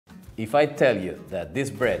If I tell you that this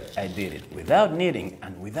bread I did it without kneading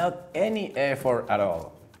and without any effort at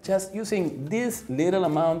all, just using this little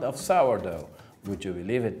amount of sourdough, would you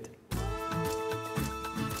believe it?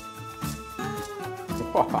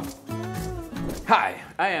 Hi,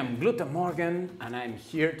 I am Gluten Morgan and I'm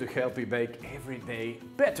here to help you bake every day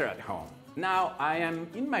better at home. Now I am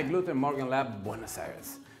in my Gluten Morgan lab, Buenos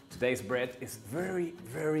Aires. Today's bread is very,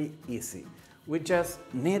 very easy. We just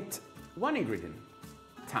need one ingredient,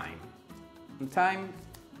 time. And time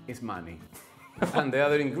is money. And the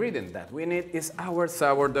other ingredient that we need is our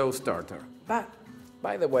sourdough starter. But,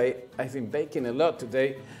 by the way, I've been baking a lot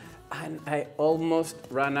today and I almost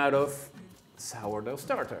ran out of sourdough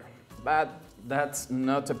starter. But that's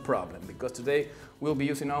not a problem because today we'll be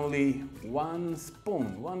using only one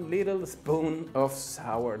little spoon of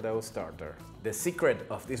sourdough starter. The secret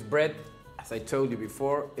of this bread, as I told you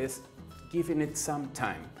before, is giving it some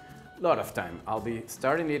time. A lot of time. I'll be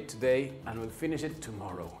starting it today and we'll finish it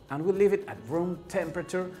tomorrow. And we'll leave it at room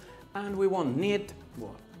temperature and we won't need,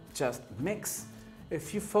 well, just mix a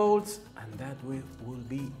few folds and that will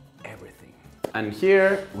be everything. And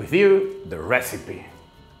here with you, the recipe.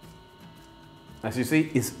 As you see,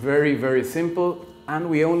 it's very, very simple and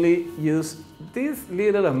we only use this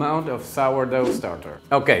little amount of sourdough starter.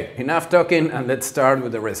 Okay, enough talking and let's start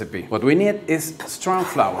with the recipe. What we need is strong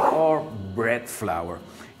flour or bread flour.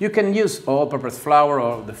 You can use all-purpose flour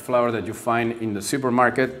or the flour that you find in the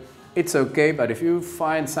supermarket. It's okay, but if you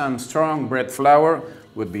find some strong bread flour,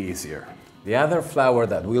 would be easier. The other flour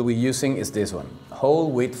that we'll be using is this one, whole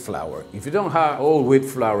wheat flour. If you don't have whole wheat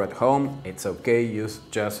flour at home, it's okay, use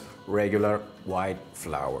just regular white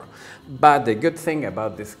flour. But the good thing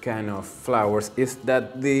about this kind of flours is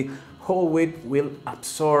that the whole wheat will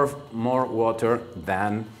absorb more water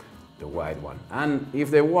than the white one. And if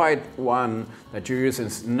the white one that you're using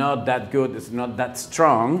is not that good, it's not that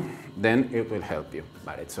strong, then it will help you,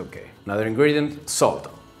 but it's okay. Another ingredient,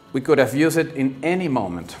 salt. We could have used it in any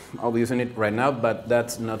moment. I'll be using it right now, but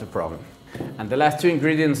that's not a problem. And the last two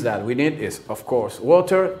ingredients that we need is, of course,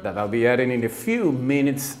 water, that I'll be adding in a few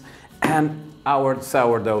minutes, and our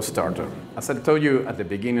sourdough starter. As I told you at the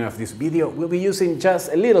beginning of this video, we'll be using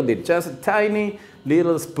just a little bit, just a tiny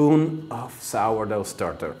little spoon of sourdough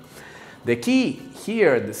starter. The key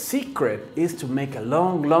here, the secret, is to make a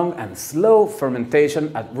long and slow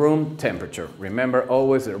fermentation at room temperature. Remember,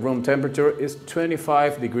 always the room temperature is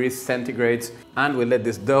 25 degrees centigrade, and we let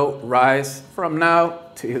this dough rise from now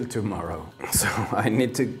till tomorrow. So I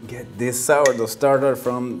need to get this sourdough starter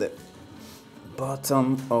from the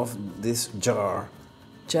bottom of this jar.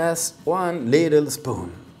 Just one little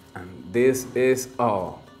spoon, and this is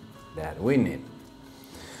all that we need.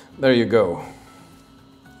 There you go.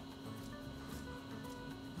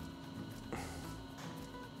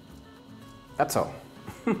 That's all.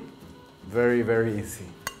 Very, very easy.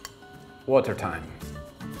 Water time.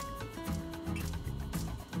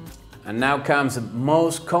 And now comes the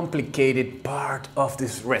most complicated part of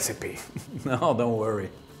this recipe. No, don't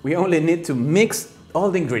worry. We only need to mix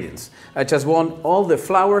all the ingredients. I just want all the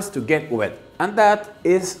flours to get wet. And that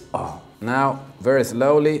is all. Now, very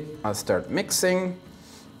slowly, I'll start mixing.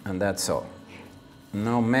 And that's all.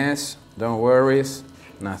 No mess, don't worry,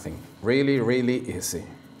 nothing. Really, really easy.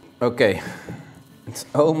 Okay, it's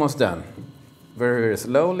almost done. Very, very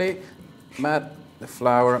slowly, but the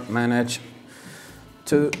flour managed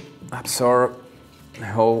to absorb the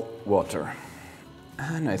whole water.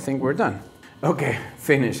 And I think we're done. Okay,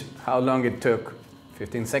 finished. How long it took?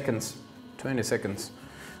 15 seconds? 20 seconds?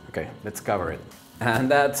 Okay, let's cover it.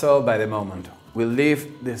 And that's all by the moment. We'll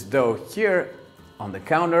leave this dough here on the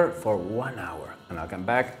counter for 1 hour. And I'll come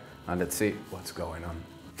back and let's see what's going on.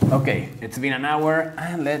 Okay, it's been an hour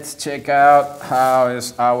and let's check out how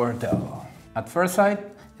is our dough. At first sight,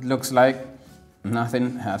 it looks like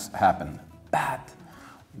nothing has happened. But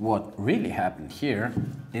what really happened here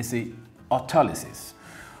is the autolysis.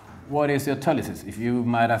 What is the autolysis? If you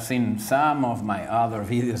might have seen some of my other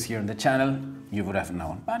videos here on the channel, you would have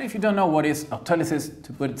known. But if you don't know what is autolysis,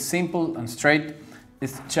 to put it simple and straight,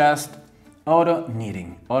 it's just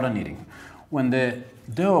auto-kneading. Auto-kneading. When the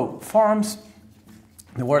dough forms,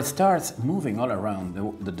 the wort starts moving all around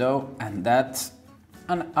the dough, and that's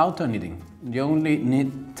an auto-kneading. You only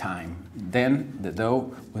need time. Then the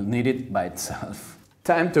dough will knead it by itself.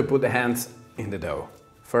 Time to put the hands in the dough.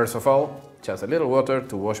 First of all, just a little water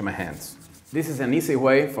to wash my hands. This is an easy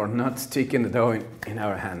way for not sticking the dough in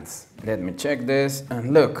our hands. Let me check this,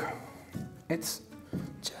 and look, it's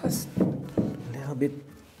just a little bit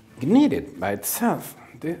kneaded by itself.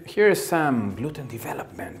 Here is some gluten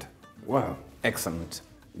development. Wow. Excellent.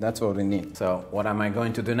 That's what we need. So what am I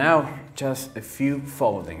going to do now? Just a few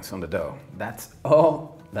foldings on the dough. That's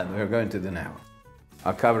all that we're going to do now.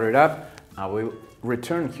 I'll cover it up. I will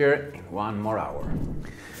return here in 1 more hour.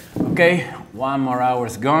 Okay, 1 more hour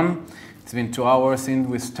is gone. It's been 2 hours since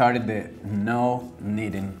we started the no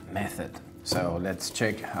kneading method. So let's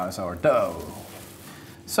check how's our dough.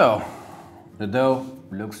 So the dough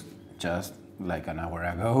looks just like an hour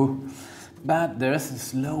ago, but there's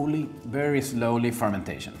slowly, very slowly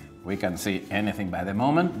fermentation. We can't see anything by the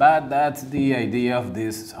moment, but that's the idea of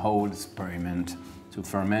this whole experiment, to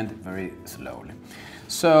ferment very slowly.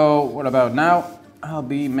 So what about now? I'll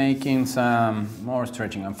be making some more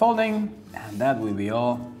stretching and folding, and that will be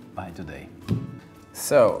all by today.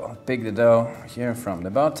 So I'll pick the dough here from the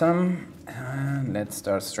bottom, and let's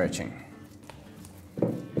start stretching.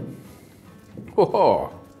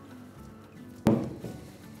 Whoa!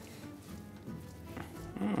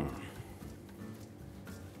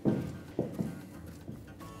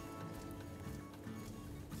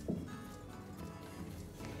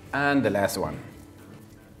 And the last one.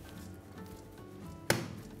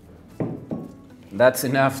 That's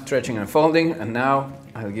enough stretching and folding, and now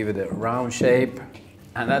I'll give it a round shape.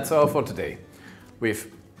 And that's all for today.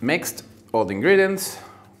 We've mixed all the ingredients,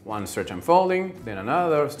 one stretch and folding, then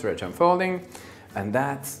another stretch and folding, and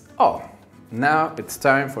that's all. Now it's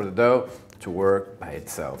time for the dough to work by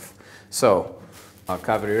itself. So I'll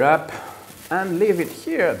cover it up and leave it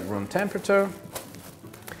here at room temperature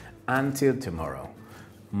until tomorrow.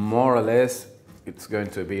 More or less, it's going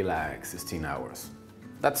to be like 16 hours.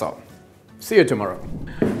 That's all. See you tomorrow.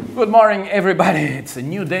 Good morning, everybody. It's a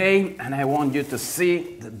new day, and I want you to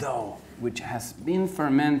see the dough, which has been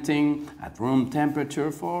fermenting at room temperature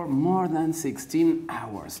for more than 16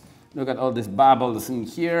 hours. Look at all these bubbles in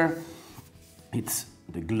here. It's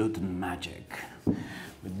the gluten magic.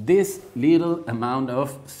 With this little amount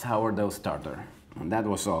of sourdough starter. And that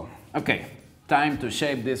was all. Okay. Time to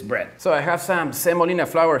shape this bread. So I have some semolina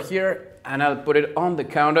flour here, and I'll put it on the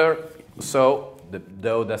counter so the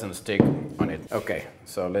dough doesn't stick on it. Okay,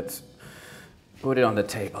 so let's put it on the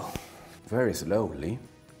table very slowly.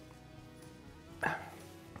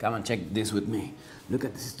 Come and check this with me. Look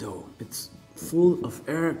at this dough. It's full of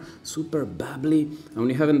air, super bubbly, and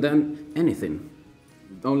we haven't done anything.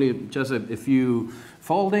 Only just a few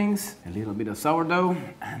foldings, a little bit of sourdough,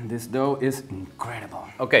 and this dough is incredible.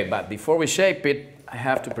 Okay, but before we shape it, I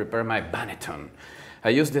have to prepare my banneton. I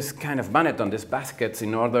use this kind of banneton, these baskets,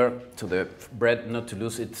 in order to the bread not to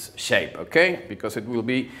lose its shape, okay? Because it will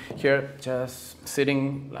be here just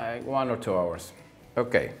sitting like 1 or 2 hours.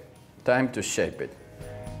 Okay, time to shape it.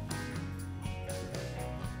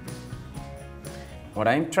 What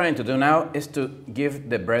I'm trying to do now is to give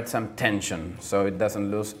the bread some tension so it doesn't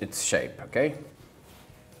lose its shape, okay?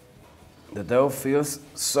 The dough feels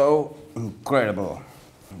so incredible.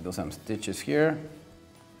 I'll do some stitches here.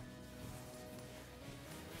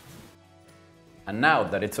 And now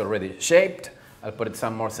that it's already shaped, I'll put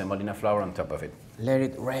some more semolina flour on top of it. Let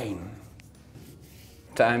it rain.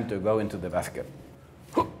 Time to go into the basket.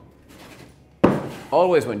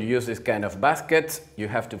 Always when you use this kind of baskets, you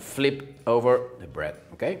have to flip over the bread,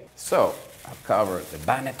 okay? So I'll cover the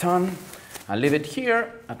banneton and leave it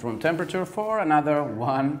here at room temperature for another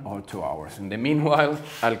 1 or 2 hours. In the meanwhile,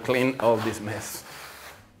 I'll clean all this mess.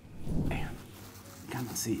 And come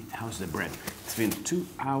and see, how's the bread? It's been 2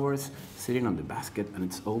 hours sitting on the basket, and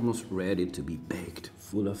it's almost ready to be baked.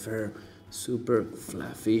 Full of air, super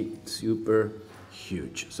fluffy, super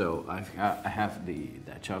huge. So I have the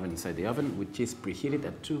Dutch oven inside the oven, which is preheated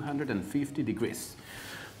at 250 degrees.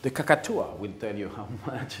 The Kakatua will tell you how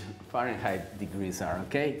much Fahrenheit degrees are,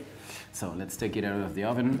 okay? So let's take it out of the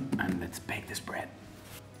oven and let's bake this bread.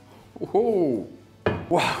 Woohoo!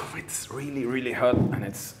 Wow, it's really, really hot, and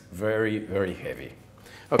it's very, very heavy.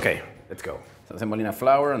 Okay, let's go. Some semolina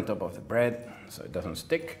flour on top of the bread so it doesn't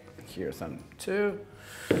stick. Here's some too.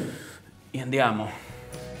 Y andiamo.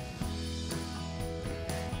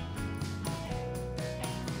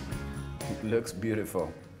 It looks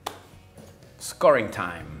beautiful. Scoring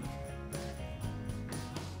time.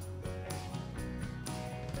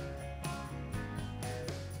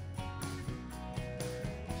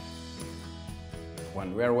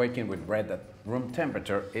 When we are working with bread at room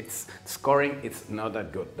temperature, its scoring is not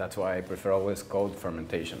that good. That's why I prefer always cold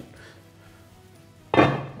fermentation.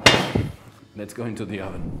 Let's go into the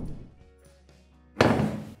oven.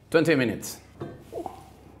 20 minutes.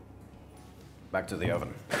 Back to the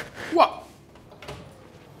oven. Whoa!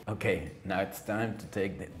 Okay, now it's time to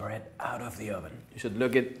take the bread out of the oven. You should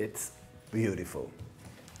look at it, it's beautiful.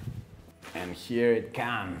 And here it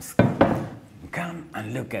comes. Come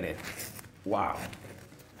and look at it. Wow.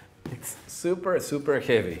 It's super, super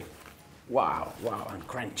heavy. Wow, wow, and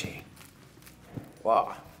crunchy.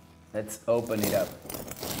 Wow, let's open it up.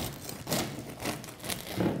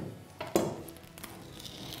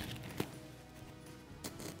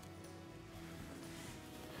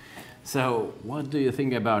 So, what do you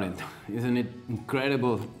think about it? Isn't it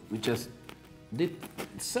incredible? We just did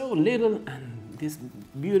so little and this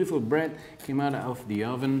beautiful bread came out of the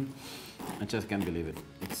oven. I just can't believe it.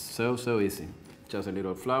 It's so, so easy. Just a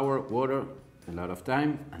little flour, water, a lot of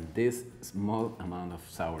time, and this small amount of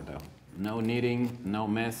sourdough. No kneading, no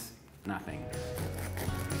mess, nothing.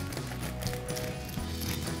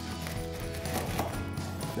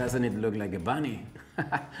 Doesn't it look like a bunny?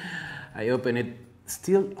 I open it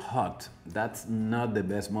still hot. That's not the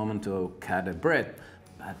best moment to cut a bread,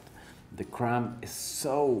 but the crumb is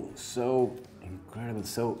so, so incredible,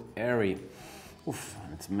 so airy. Oof,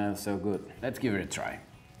 it smells so good. Let's give it a try.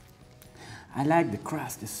 I like the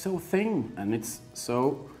crust, it's so thin and it's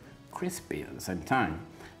so crispy at the same time.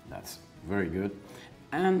 That's very good.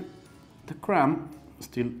 And the crumb is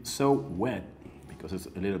still so wet because it's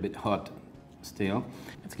a little bit hot still.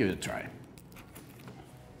 Let's give it a try.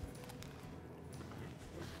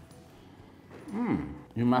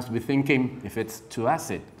 You must be thinking if it's too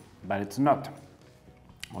acid, but it's not.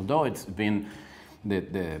 Although it's been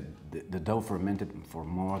the dough fermented for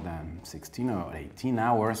more than 16 or 18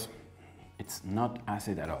 hours, it's not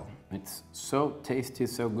acid at all. It's so tasty,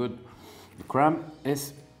 so good. The crumb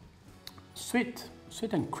is sweet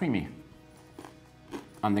and creamy.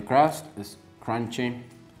 And the crust is crunchy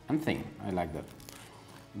and thin. I like that.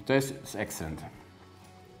 The taste is excellent.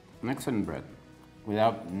 An excellent bread,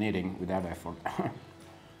 without kneading, without effort.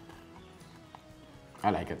 I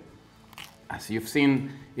like it. As you've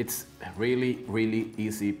seen, it's a really, really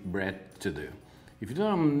easy bread to do. If you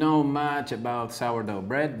don't know much about sourdough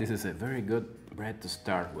bread, this is a very good bread to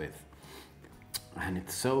start with. And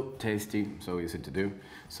it's so tasty, so easy to do.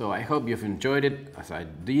 So I hope you've enjoyed it as I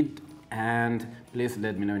did. And please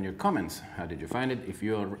let me know in your comments, how did you find it? If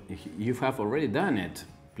you have already done it,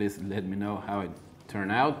 please let me know how it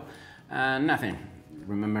turned out. And nothing.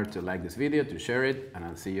 Remember to like this video, to share it, and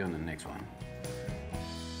I'll see you on the next one.